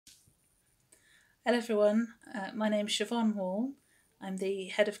Hello everyone, my name's Chivonne Wall. I'm the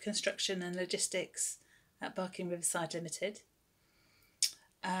Head of Construction and Logistics at Barking Riverside Limited.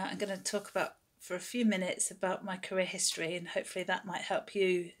 I'm going to talk for a few minutes about my career history, and hopefully that might help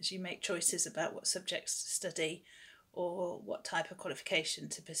you as you make choices about what subjects to study or what type of qualification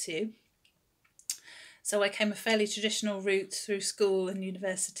to pursue. So I came a fairly traditional route through school and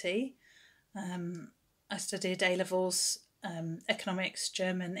university. I studied A-levels, economics,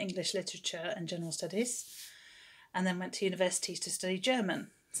 German, English literature and general studies, and then went to university to study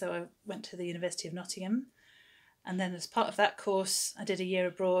German. So I went to the University of Nottingham, and then as part of that course I did a year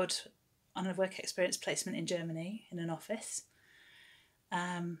abroad on a work experience placement in Germany in an office,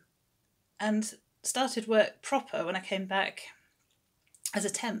 and started work proper when I came back as a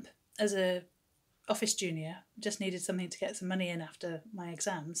temp, as a office junior. Just needed something to get some money in after my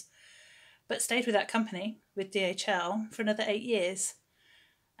exams, but stayed with that company, with DHL, for another 8 years,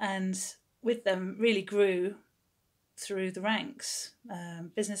 and with them really grew through the ranks.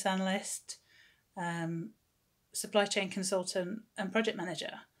 Business analyst, supply chain consultant and project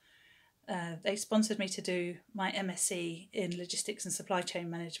manager. They sponsored me to do my MSc in logistics and supply chain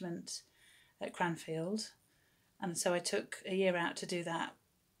management at Cranfield, and so I took a year out to do that,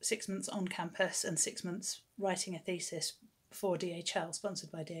 6 months on campus and 6 months writing a thesis for DHL,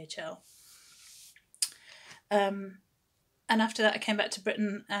 sponsored by DHL. And after that I came back to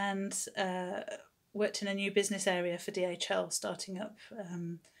Britain and worked in a new business area for DHL, starting up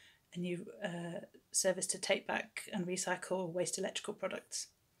a new service to take back and recycle waste electrical products.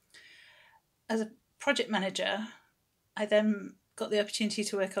 As a project manager, I then got the opportunity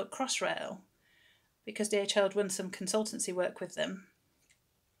to work at Crossrail because DHL had won some consultancy work with them,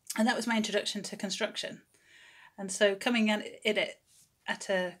 and that was my introduction to construction. And so coming at it at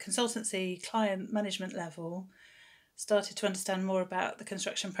a consultancy client management level, started to understand more about the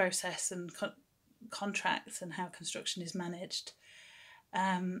construction process and contracts and how construction is managed,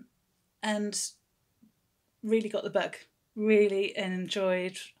 and really got the bug. Really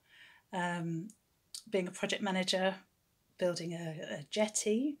enjoyed being a project manager, building a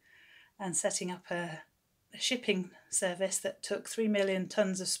jetty and setting up a shipping service that took 3 million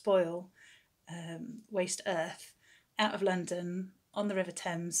tonnes of spoil, waste earth, out of London on the River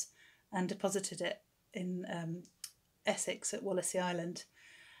Thames and deposited it in Essex at Wallasey Island,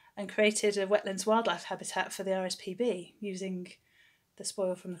 and created a wetlands wildlife habitat for the RSPB using the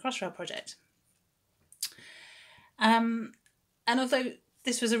spoil from the Crossrail project. And although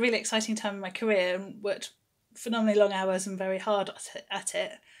this was a really exciting time in my career and worked phenomenally long hours and very hard at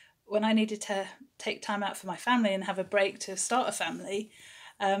it, when I needed to take time out for my family and have a break to start a family,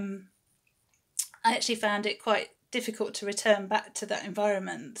 I actually found it quite difficult to return back to that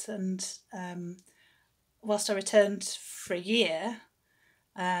environment. And whilst I returned for a year,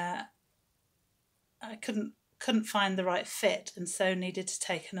 I couldn't find the right fit, and so needed to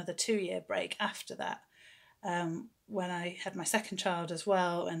take another 2-year break after that, when I had my second child as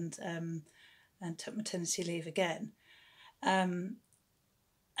well, and took maternity leave again. And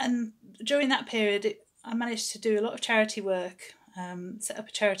during that period, I managed to do a lot of charity work, set up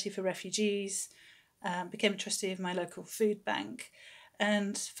a charity for refugees, became a trustee of my local food bank,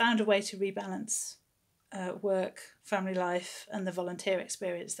 and found a way to rebalance work, family life, and the volunteer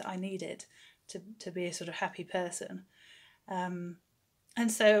experience that I needed to be a sort of happy person. And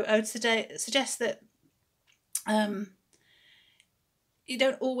so I would suggest that you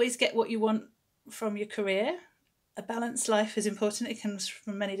don't always get what you want from your career. A balanced life is important. It comes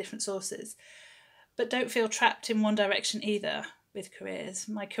from many different sources, but don't feel trapped in one direction either with careers.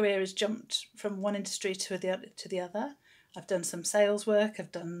 My career has jumped from one industry to the other. I've done some sales work,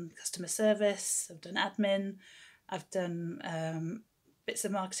 I've done customer service, I've done admin, I've done bits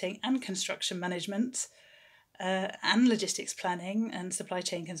of marketing and construction management, and logistics planning and supply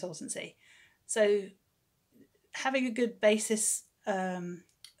chain consultancy. So having a good basis of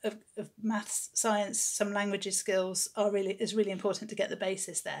maths, science, some languages skills is really important to get the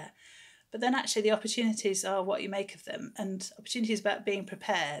basis there. But then actually the opportunities are what you make of them, and opportunities about being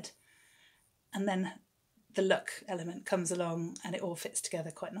prepared, and then the luck element comes along and it all fits together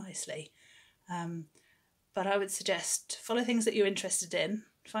quite nicely. But I would suggest follow things that you're interested in,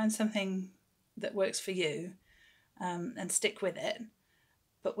 find something that works for you, and stick with it.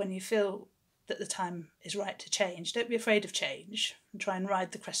 But when you feel that the time is right to change, don't be afraid of change, and try and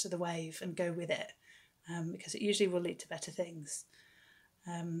ride the crest of the wave and go with it, because it usually will lead to better things.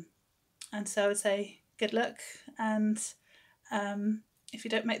 And so I would say good luck, and if you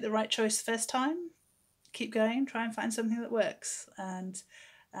don't make the right choice the first time, keep going, try and find something that works, and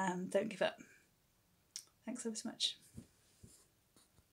don't give up. Thanks ever so much.